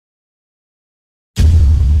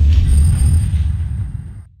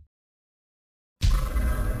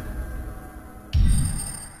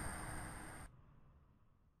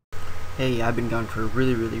Hey, I've been gone for a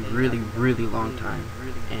really long time,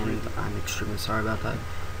 and I'm extremely sorry about that,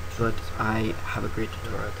 but I have a great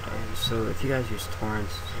tutorial today. So if you guys use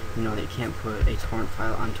torrents, you know that you can't put a torrent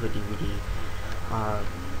file onto a DVD.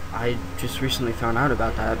 I just recently found out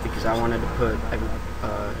about that because I wanted to put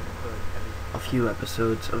a few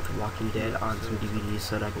episodes of The Walking Dead on some DVDs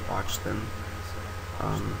so that I could watch them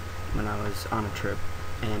when I was on a trip,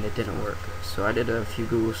 and it didn't work. So I did a few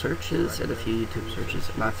Google searches and a few YouTube searches,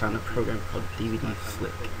 and I found a program called DVD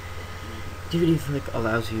Flick. DVD Flick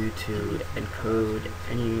allows you to encode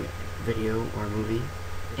any video or movie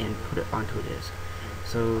and put it onto a disc.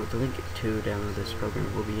 So the link to download this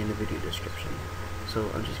program will be in the video description. So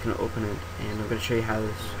I'm just going to open it, and I'm going to show you how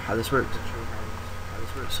this works.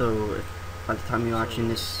 So by the time you're watching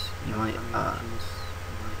this,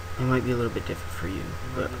 it might be a little bit different for you,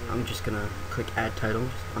 but I'm just gonna click Add Title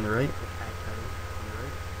on the right,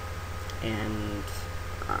 and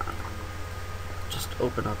just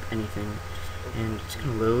open up anything, and it's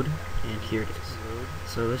gonna load, and here it is.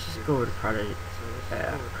 So let's just go over to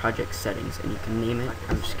project settings, and you can name it.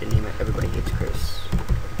 I'm just gonna name it Everybody Hates Chris,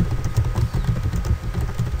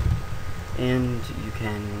 and you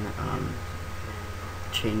can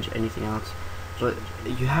change anything else. But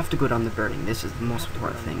you have to go down the burning. This is the most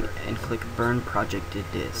important thing, and click Burn Projected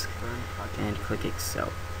Disk, and click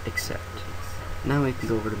Accept. Now we can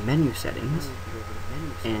go over to Menu Settings,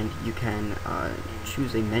 and you can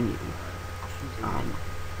choose a menu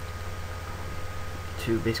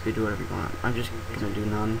to basically do whatever you want. I'm just gonna do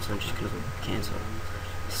none, so I'm just gonna cancel.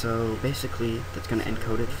 So basically, that's gonna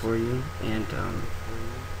encode it for you, and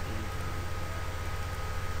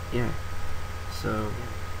yeah. So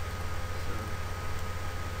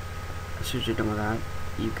as soon as you're done with that,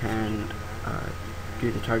 you can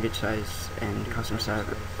do the target size and custom size,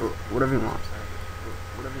 or whatever you want.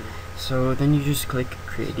 So then you just click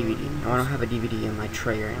Create DVD. Now I don't have a DVD in my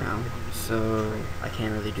tray right now, so I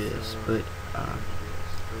can't really do this, but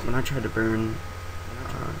when I tried to burn,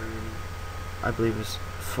 I believe it was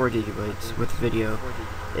 4 gigabytes with video,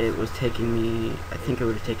 it was taking me, I think it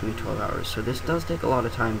would have taken me 12 hours, so this does take a lot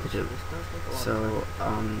of time to do. So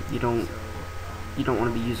you don't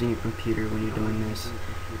want to be using your computer when you're doing this,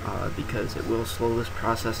 because it will slow this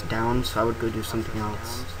process down. So I would go do something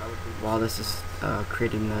else while this is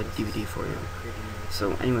creating the DVD for you.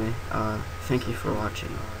 So anyway, thank you for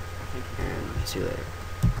watching, and see you later.